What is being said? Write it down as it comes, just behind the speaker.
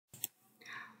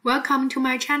Welcome to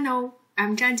my channel.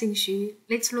 I'm Zhang Xu.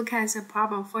 Let's look at the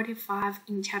problem 45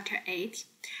 in chapter 8.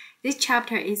 This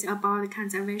chapter is about the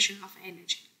conservation of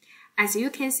energy. As you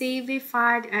can see, we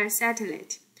find a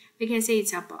satellite. We can see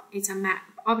it's a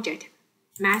object,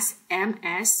 mass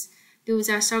ms, do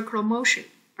the circular motion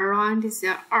around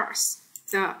the Earth.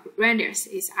 The radius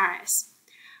is rs.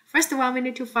 First one, we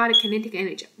need to find kinetic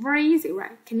energy. Very easy,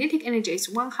 right? Kinetic energy is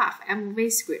 1/2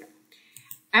 mv squared.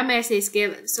 Ms is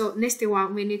given, so next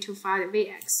one we need to find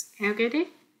Vx. Can you get it?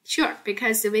 Sure,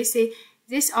 because we see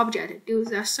this object do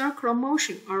the circular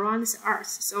motion around the Earth,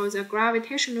 so the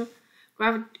gravitational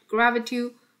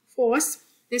force,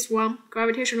 this one,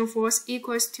 gravitational force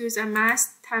equals to the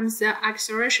mass times the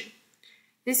acceleration.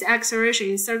 This acceleration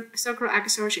is circular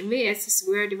acceleration, Vs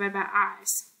squared divided by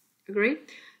rs. Agree?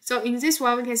 So in this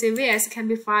one, we can say Vs can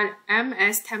be found,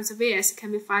 Ms times Vs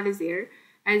can be found there.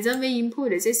 And then we input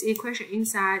this equation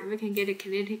inside, we can get a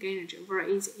kinetic energy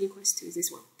very easy equals to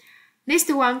this one.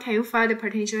 Next one, can you find the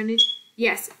potential energy?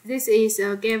 Yes, this is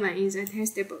given in the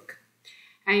textbook.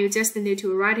 And you just need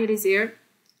to write it there.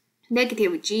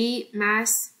 Negative G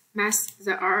mass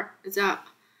the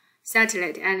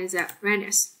satellite and the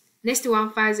radius. Next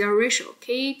one, find the ratio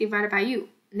K divided by U,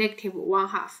 negative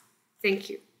 1/2.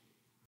 Thank you.